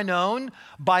 am I known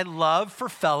by love for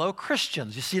fellow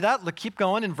Christians? You see that? Look, keep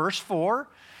going in verse 4.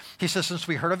 He says, since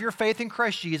we heard of your faith in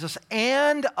Christ Jesus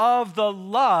and of the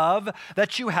love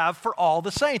that you have for all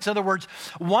the saints. In other words,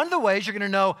 one of the ways you're going to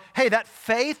know, hey, that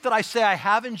faith that I say I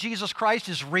have in Jesus Christ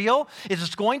is real, is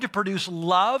it's going to produce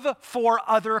love for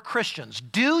other Christians.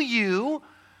 Do you,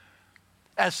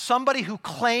 as somebody who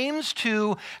claims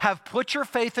to have put your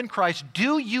faith in Christ,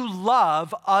 do you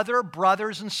love other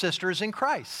brothers and sisters in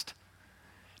Christ?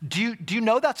 Do you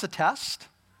know that's a test?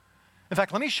 In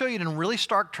fact, let me show you it in really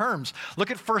stark terms. Look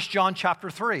at 1 John chapter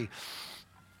 3.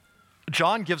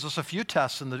 John gives us a few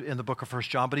tests in the book of 1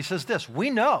 John, but he says this, we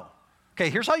know. Okay,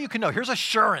 here's how you can know. Here's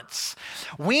assurance.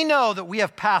 We know that we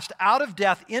have passed out of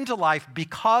death into life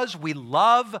because we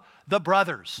love the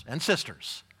brothers and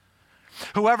sisters.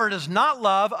 Whoever does not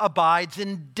love abides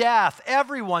in death.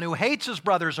 Everyone who hates his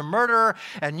brother is a murderer,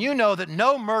 and you know that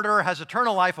no murderer has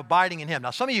eternal life abiding in him.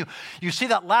 Now, some of you see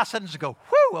that last sentence and go,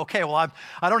 whew, okay, well,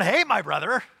 I don't hate my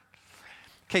brother.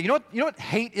 Okay, you know what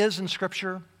hate is in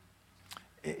Scripture?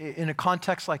 In a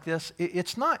context like this,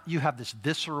 it's not you have this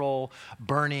visceral,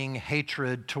 burning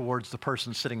hatred towards the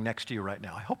person sitting next to you right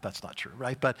now. I hope that's not true,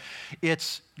 right? But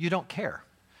it's you don't care.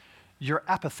 You're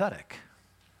apathetic.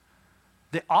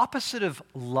 The opposite of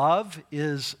love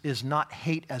is not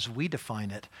hate as we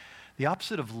define it. The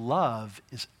opposite of love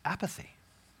is apathy.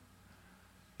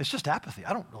 It's just apathy.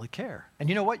 I don't really care. And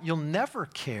you know what? You'll never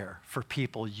care for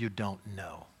people you don't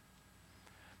know.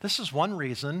 This is one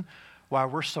reason why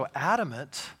we're so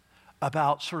adamant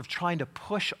about sort of trying to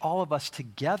push all of us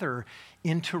together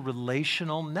into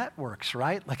relational networks,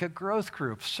 right? Like a growth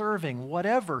group, serving,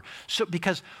 whatever. So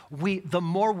because the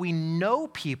more we know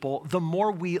people, the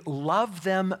more we love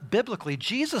them biblically.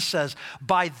 Jesus says,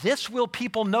 by this will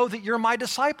people know that you're my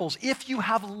disciples, if you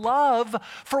have love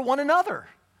for one another.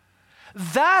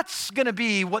 That's going to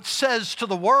be what says to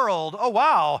the world, oh,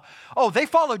 wow, oh, they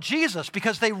follow Jesus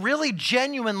because they really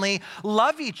genuinely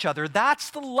love each other. That's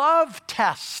the love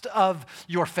test of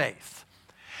your faith.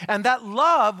 And that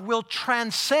love will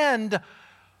transcend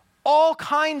all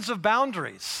kinds of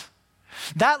boundaries.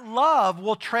 That love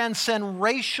will transcend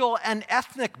racial and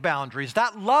ethnic boundaries.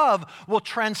 That love will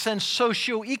transcend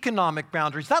socioeconomic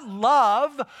boundaries. That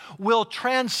love will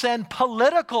transcend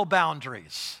political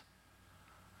boundaries.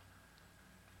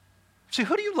 See,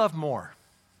 who do you love more?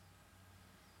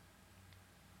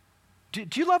 Do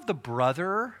you love the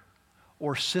brother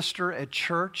or sister at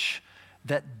church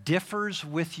that differs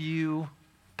with you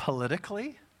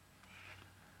politically?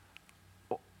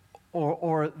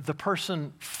 Or the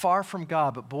person far from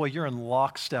God, but boy, you're in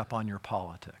lockstep on your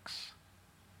politics?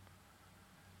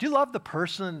 Do you love the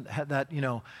person that,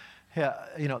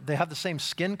 they have the same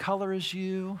skin color as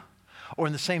you or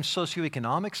in the same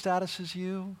socioeconomic status as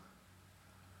you?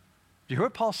 Do you hear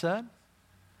what Paul said?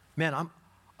 Man,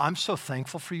 I'm so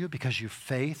thankful for you because your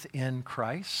faith in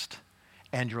Christ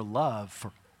and your love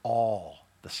for all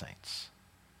the saints.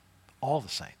 All the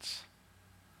saints.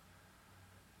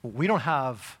 We don't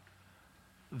have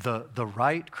the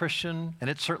right Christian, and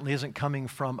it certainly isn't coming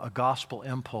from a gospel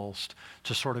impulse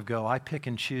to sort of go, I pick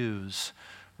and choose,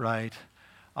 right?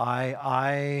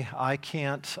 I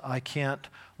can't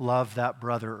love that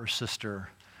brother or sister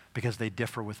because they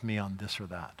differ with me on this or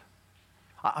that.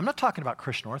 I'm not talking about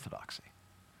Christian orthodoxy.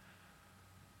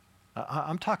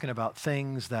 I'm talking about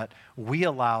things that we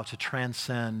allow to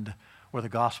transcend where the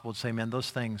gospel would say, man, those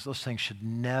things should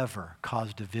never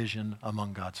cause division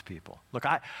among God's people. Look,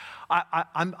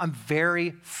 I'm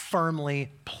very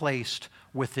firmly placed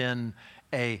within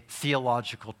a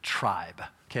theological tribe.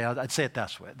 Okay, I'd say it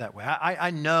that way.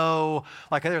 I know,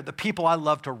 like the people I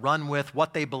love to run with,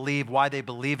 what they believe, why they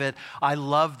believe it. I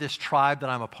love this tribe that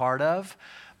I'm a part of.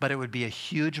 But it would be a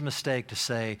huge mistake to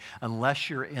say,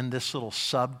 unless you're in this little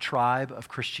sub-tribe of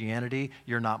Christianity,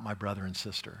 you're not my brother and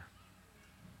sister.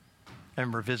 I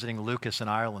remember visiting Lucas in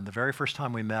Ireland. The very first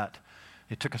time we met,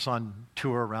 he took us on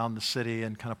tour around the city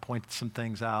and kind of pointed some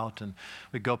things out. And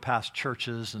we'd go past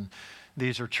churches, and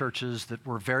these are churches that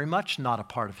were very much not a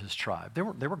part of his tribe. They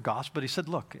were gospel, but he said,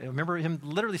 look, I remember him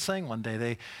literally saying one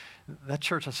day, that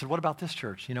church, I said, what about this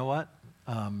church? You know what?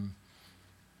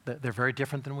 They're very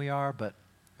different than we are, but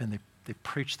and they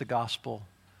preach the gospel,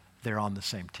 they're on the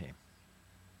same team.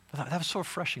 That was so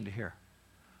refreshing to hear,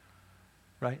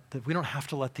 right? That we don't have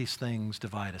to let these things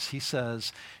divide us. He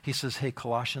says, hey,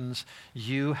 Colossians,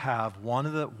 you have one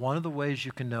of the ways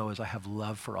you can know is I have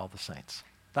love for all the saints.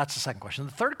 That's the second question.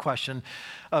 The third question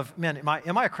of, man,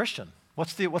 am I a Christian?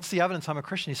 What's the evidence I'm a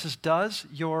Christian? He says, does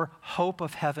your hope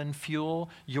of heaven fuel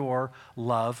your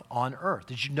love on earth?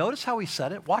 Did you notice how he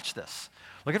said it? Watch this.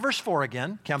 Look at verse 4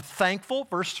 again. Okay, I'm thankful,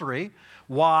 verse 3.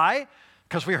 Why?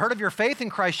 Because we heard of your faith in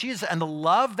Christ Jesus and the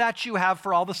love that you have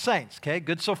for all the saints. Okay,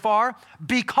 good so far?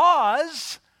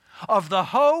 Because of the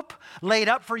hope laid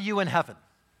up for you in heaven.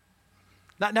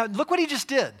 Now look what he just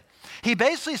did. He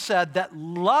basically said that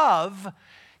love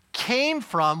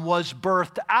was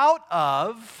birthed out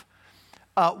of,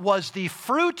 was the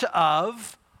fruit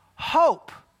of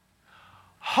hope.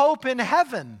 Hope in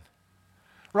heaven.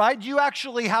 Right? You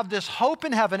actually have this hope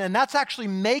in heaven, and that's actually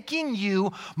making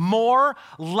you more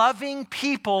loving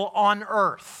people on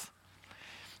earth.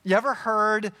 You ever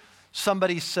heard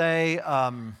somebody say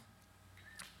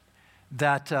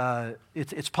that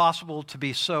it's possible to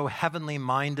be so heavenly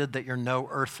minded that you're no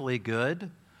earthly good?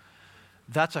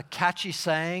 That's a catchy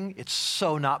saying. It's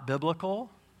so not biblical.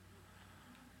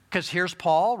 Because here's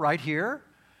Paul right here.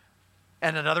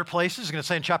 And in other places, he's going to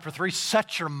say in chapter 3,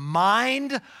 set your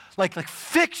mind, like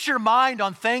fix your mind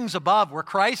on things above where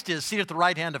Christ is seated at the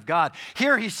right hand of God.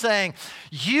 Here he's saying,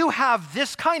 you have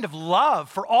this kind of love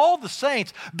for all the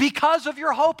saints because of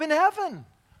your hope in heaven.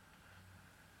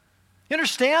 You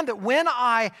understand that when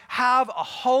I have a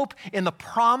hope in the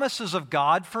promises of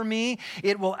God for me,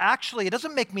 it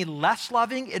doesn't make me less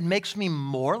loving, it makes me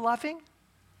more loving.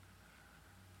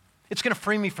 It's going to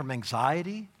free me from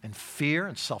anxiety and fear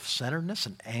and self-centeredness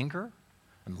and anger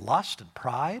and lust and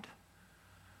pride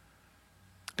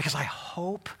because I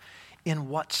hope in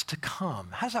what's to come.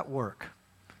 How does that work?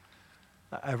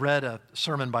 I read a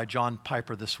sermon by John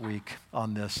Piper this week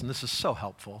on this, and this is so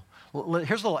helpful.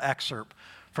 Here's a little excerpt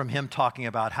from him talking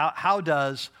about how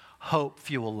does hope,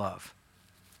 fuel love.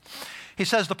 He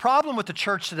says the problem with the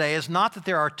church today is not that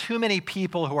there are too many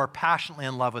people who are passionately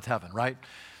in love with heaven, right?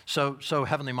 So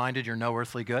heavenly minded, you're no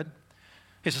earthly good.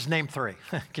 He says, name 3.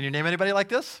 Can you name anybody like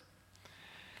this?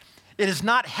 It is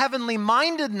not heavenly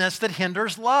mindedness that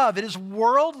hinders love. It is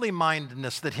worldly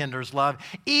mindedness that hinders love,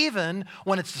 even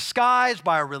when it's disguised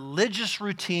by a religious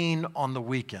routine on the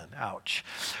weekend. Ouch.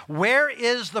 Where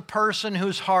is the person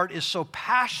whose heart is so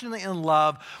passionately in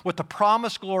love with the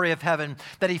promised glory of heaven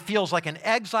that he feels like an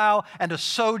exile and a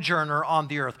sojourner on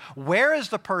the earth? Where is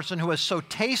the person who has so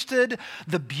tasted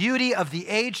the beauty of the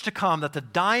age to come that the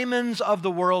diamonds of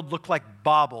the world look like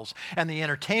baubles, and the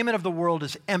entertainment of the world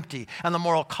is empty, and the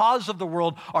moral causes of the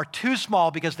world are too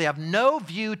small because they have no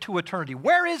view to eternity?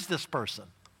 Where is this person?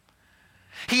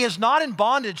 He is not in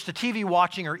bondage to TV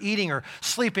watching or eating or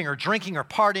sleeping or drinking or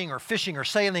partying or fishing or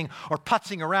sailing or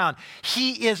putzing around.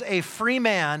 He is a free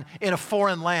man in a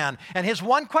foreign land. And his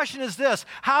one question is this: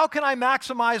 how can I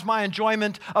maximize my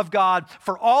enjoyment of God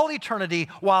for all eternity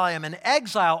while I am in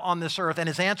exile on this earth? And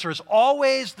his answer is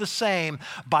always the same: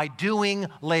 by doing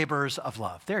labors of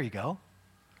love. There you go.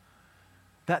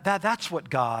 That's what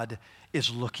God is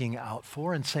looking out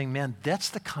for and saying, man, that's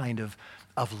the kind of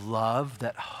love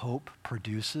that hope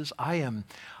produces. I'm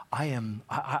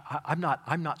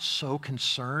not so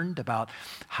concerned about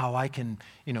how I can,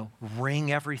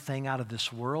 wring everything out of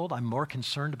this world. I'm more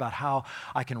concerned about how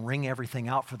I can wring everything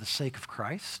out for the sake of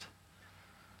Christ,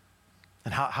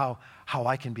 and how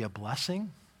I can be a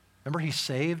blessing. Remember, he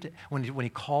saved when he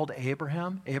called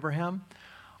Abraham,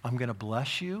 I'm going to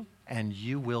bless you and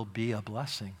you will be a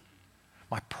blessing.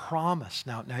 My promise.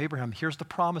 Now, Abraham, here's the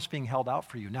promise being held out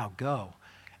for you. Now go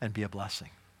and be a blessing.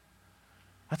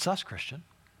 That's us, Christian.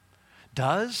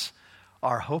 Does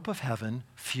our hope of heaven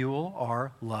fuel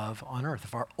our love on earth?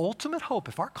 If our ultimate hope,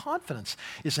 if our confidence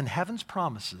is in heaven's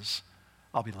promises,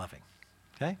 I'll be loving.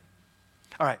 Okay?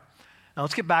 All right. Now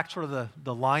let's get back to sort of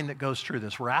the line that goes through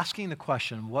this. We're asking the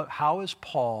question, how is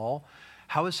Paul,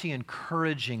 how is he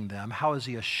encouraging them? How is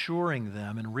he assuring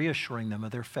them and reassuring them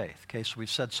of their faith? Okay, so we've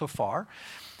said so far,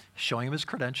 showing him his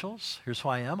credentials. Here's who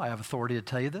I am. I have authority to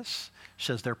tell you this. He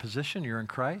says their position, you're in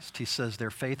Christ. He says their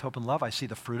faith, hope, and love. I see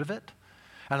the fruit of it.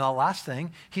 And the last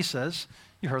thing, he says,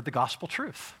 you heard the gospel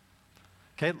truth.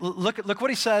 Okay, look what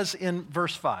he says in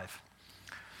verse 5.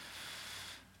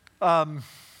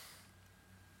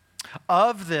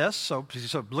 Of this, so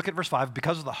look at verse 5,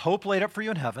 because of the hope laid up for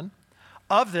you in heaven,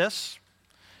 of this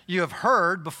you have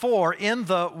heard before in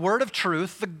the word of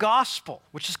truth, the gospel,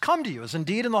 which has come to you, as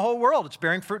indeed in the whole world it's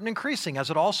bearing fruit and increasing, as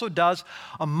it also does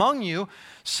among you,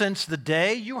 since the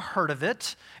day you heard of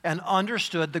it and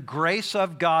understood the grace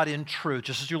of God in truth,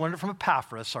 just as you learned it from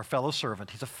Epaphras, our fellow servant.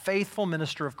 He's a faithful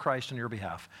minister of Christ on your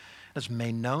behalf, has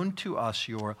made known to us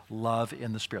your love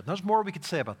in the Spirit. There's more we could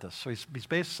say about this. So he's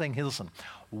basically saying, hey, listen,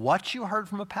 what you heard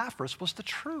from Epaphras was the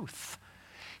truth.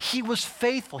 He was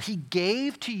faithful. He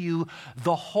gave to you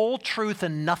the whole truth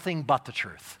and nothing but the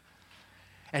truth.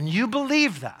 And you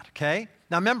believe that, okay?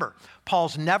 Now remember,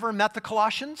 Paul's never met the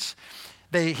Colossians.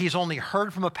 He's only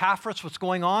heard from Epaphras what's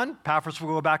going on. Epaphras will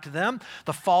go back to them.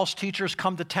 The false teachers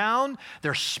come to town.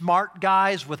 They're smart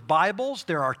guys with Bibles.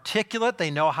 They're articulate. They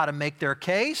know how to make their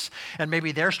case. And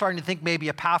maybe they're starting to think maybe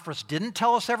Epaphras didn't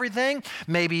tell us everything.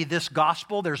 Maybe this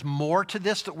gospel, there's more to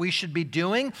this that we should be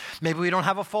doing. Maybe we don't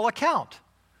have a full account.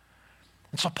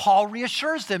 And so Paul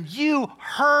reassures them, you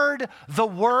heard the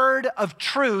word of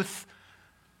truth,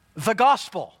 the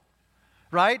gospel,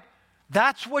 right?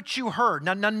 That's what you heard.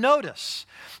 Now notice,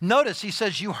 he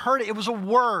says you heard it. It was a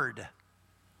word.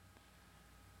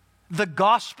 The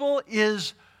gospel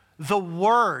is the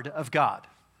word of God.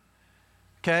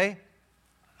 Okay?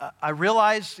 I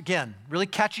realize, again, really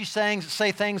catchy sayings that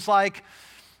say things like,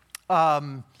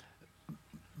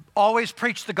 always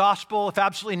preach the gospel. If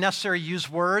absolutely necessary, use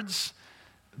words.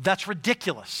 That's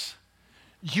ridiculous.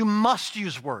 You must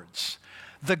use words.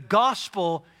 The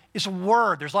gospel is a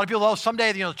word. There's a lot of people,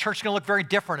 someday the church is going to look very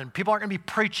different and people aren't going to be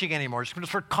preaching anymore. There's going to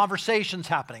start conversations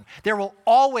happening. There will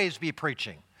always be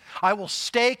preaching. I will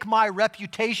stake my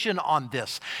reputation on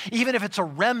this. Even if it's a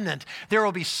remnant, there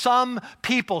will be some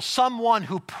people, someone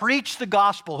who preach the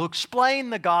gospel, who explain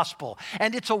the gospel.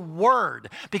 And it's a word,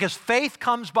 because faith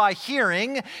comes by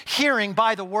hearing, hearing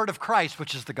by the word of Christ,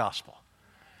 which is the gospel.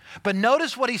 But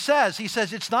notice what he says. He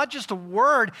says it's not just a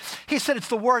word. He said it's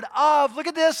the word of, look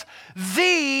at this,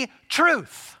 the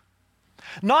truth.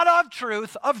 Not of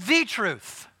truth, of the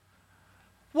truth.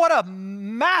 What a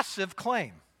massive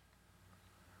claim.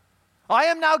 I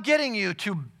am now getting you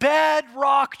to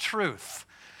bedrock truth.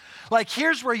 Like,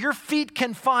 here's where your feet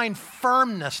can find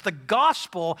firmness. The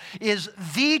gospel is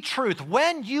the truth.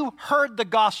 When you heard the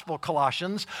gospel,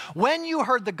 Colossians, when you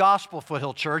heard the gospel,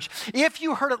 Foothill Church, if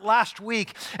you heard it last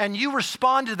week and you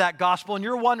responded to that gospel and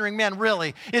you're wondering, man,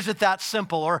 really, is it that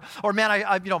simple? Or man,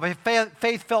 my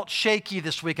faith felt shaky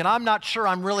this week and I'm not sure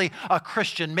I'm really a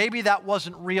Christian. Maybe that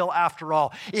wasn't real after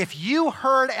all. If you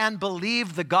heard and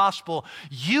believed the gospel,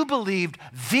 you believed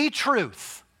the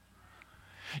truth.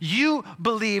 You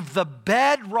believe the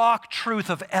bedrock truth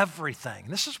of everything.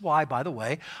 This is why, by the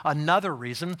way, another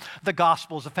reason the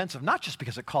gospel is offensive, not just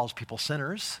because it calls people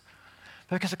sinners,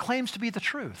 but because it claims to be the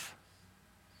truth.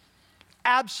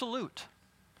 Absolute.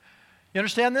 You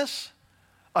understand this?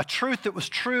 A truth that was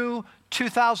true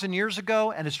 2,000 years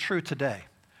ago and is true today.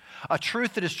 A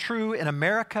truth that is true in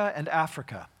America and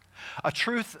Africa. A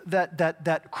truth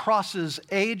that crosses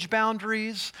age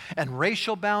boundaries and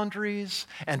racial boundaries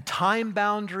and time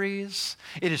boundaries.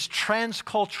 It is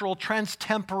transcultural,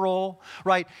 transtemporal,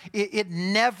 right? It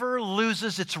never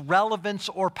loses its relevance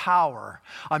or power.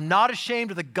 I'm not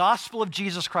ashamed of the gospel of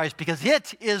Jesus Christ because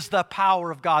it is the power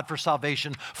of God for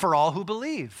salvation for all who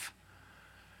believe.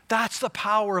 That's the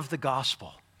power of the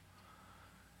gospel.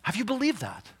 Have you believed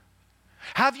that?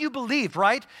 Have you believed,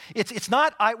 right? It's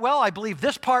not, I believe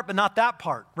this part, but not that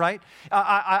part, right?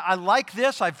 I like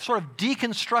this. I've sort of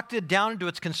deconstructed down into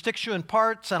its constituent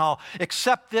parts, and I'll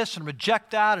accept this and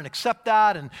reject that and accept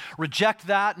that and reject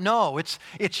that. No,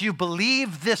 it's you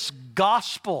believe this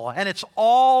gospel, and it's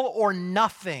all or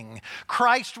nothing.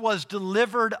 Christ was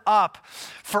delivered up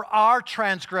for our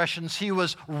transgressions. He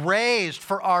was raised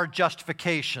for our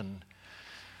justification.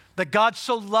 That God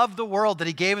so loved the world that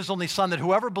he gave his only son, that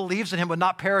whoever believes in him would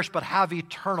not perish but have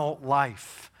eternal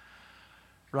life.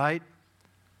 Right?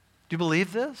 Do you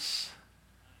believe this?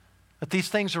 That these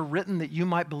things are written that you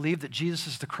might believe that Jesus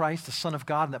is the Christ, the Son of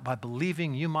God, and that by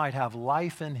believing you might have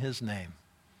life in his name.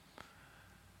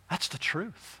 That's the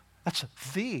truth. That's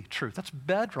the truth. That's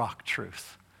bedrock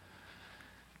truth.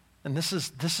 And this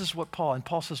is what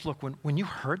Paul says, look, when you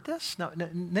heard this, now,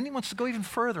 and then he wants to go even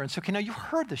further and say, okay, now you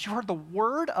heard this, you heard the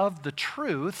word of the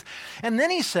truth, and then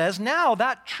he says, now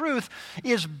that truth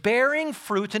is bearing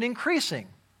fruit and increasing.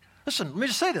 Listen, let me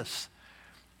just say this.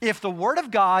 If the word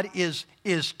of God is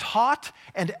taught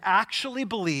and actually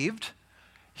believed,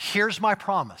 here's my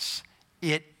promise.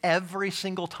 It every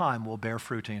single time will bear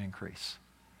fruit and increase,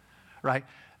 right?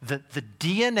 The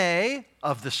DNA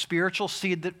of the spiritual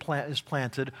seed that is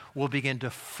planted will begin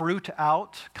to fruit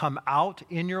out, come out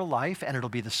in your life, and it'll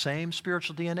be the same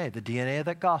spiritual DNA. The DNA of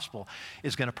that gospel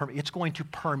is going to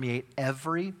permeate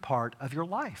every part of your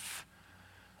life.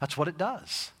 That's what it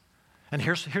does. And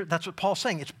that's what Paul's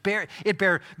saying. It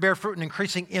bear fruit and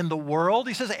increasing in the world,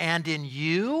 he says, and in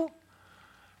you.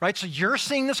 Right? So you're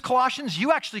seeing this, Colossians.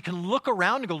 You actually can look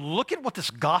around and go, look at what this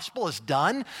gospel has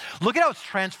done. Look at how it's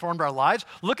transformed our lives.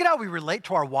 Look at how we relate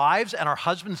to our wives and our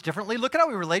husbands differently. Look at how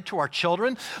we relate to our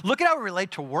children. Look at how we relate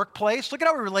to workplace. Look at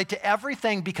how we relate to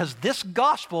everything, because this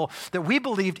gospel that we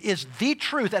believed is the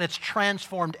truth, and it's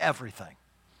transformed everything.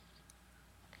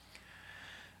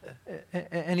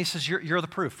 And he says, you're the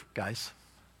proof, guys.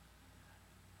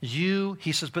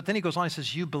 He says, but then he goes on, he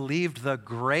says, you believed the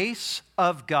grace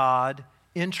of God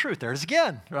in truth. There it is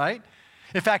again, right?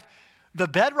 In fact, the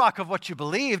bedrock of what you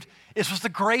believed was the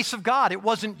grace of God. It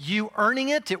wasn't you earning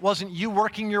it. It wasn't you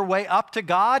working your way up to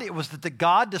God. It was that the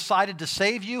God decided to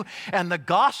save you. And the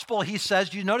gospel, he says,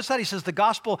 do you notice that? He says the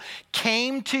gospel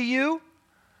came to you,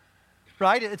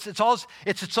 right? It's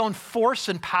its own force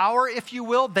and power, if you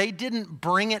will. They didn't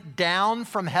bring it down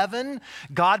from heaven.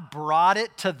 God brought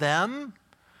it to them.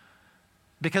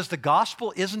 Because the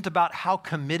gospel isn't about how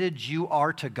committed you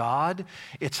are to God.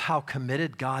 It's how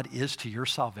committed God is to your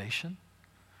salvation.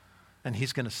 And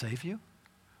he's going to save you.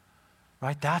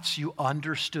 Right? That's, you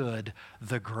understood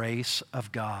the grace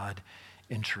of God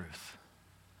in truth.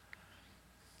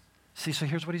 See, so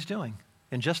here's what he's doing.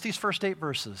 In just these first 8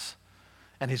 verses,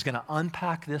 and he's going to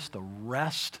unpack this the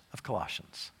rest of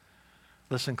Colossians.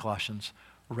 Listen, Colossians,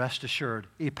 rest assured,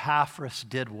 Epaphras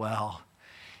did well.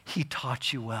 He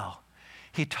taught you well.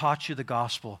 He taught you the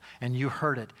gospel, and you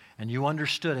heard it, and you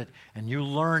understood it, and you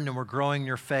learned and were growing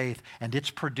your faith, and it's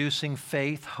producing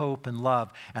faith, hope, and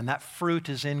love, and that fruit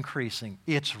is increasing.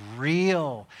 It's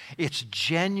real. It's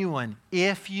genuine.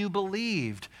 If you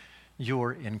believed,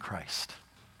 you're in Christ.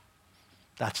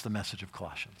 That's the message of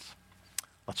Colossians.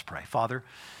 Let's pray. Father,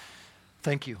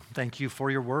 thank you. Thank you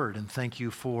for your word, and thank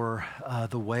you for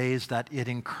the ways that it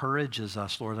encourages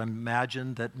us, Lord. I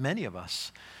imagine that many of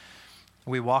us,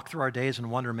 we walk through our days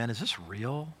and wonder, man, is this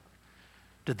real?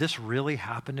 Did this really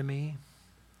happen to me?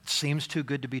 It seems too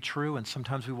good to be true, and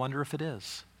sometimes we wonder if it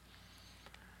is.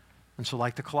 And so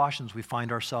like the Colossians, we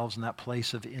find ourselves in that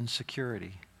place of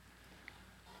insecurity.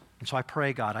 And so I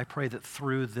pray, God, I pray that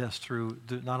through this,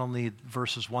 not only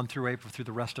verses 1 through 8, but through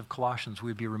the rest of Colossians,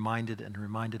 we'd be reminded and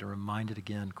reminded and reminded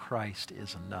again, Christ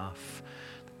is enough.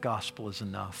 The gospel is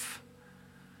enough.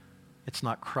 It's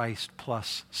not Christ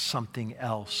plus something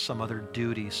else, some other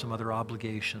duty, some other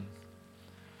obligation.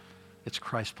 It's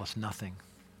Christ plus nothing.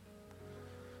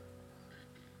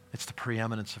 It's the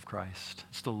preeminence of Christ.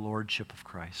 It's the lordship of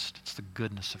Christ. It's the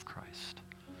goodness of Christ.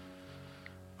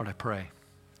 Lord, I pray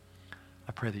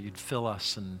that you'd fill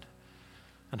us and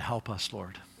help us,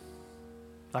 Lord.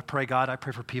 I pray, God, I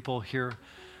pray for people here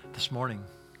this morning.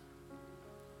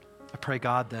 I pray,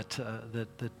 God, that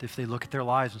if they look at their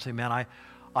lives and say, man,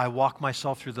 I walk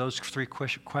myself through those three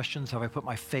questions. Have I put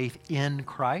my faith in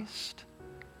Christ?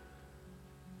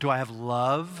 Do I have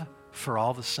love for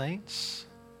all the saints?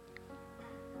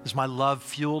 Is my love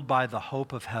fueled by the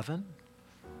hope of heaven?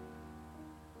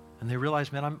 And they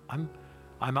realize, man,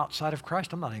 I'm outside of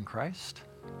Christ. I'm not in Christ.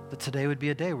 That today would be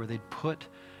a day where they'd put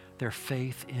their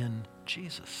faith in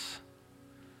Jesus.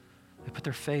 They put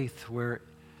their faith where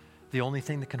the only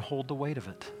thing that can hold the weight of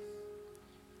it.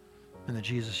 And that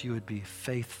Jesus, you would be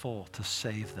faithful to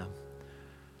save them.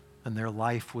 And their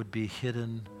life would be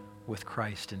hidden with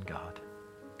Christ in God.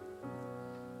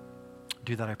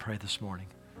 Do that, I pray, this morning.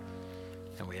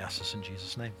 And we ask this in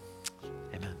Jesus' name.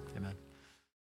 Amen. Amen.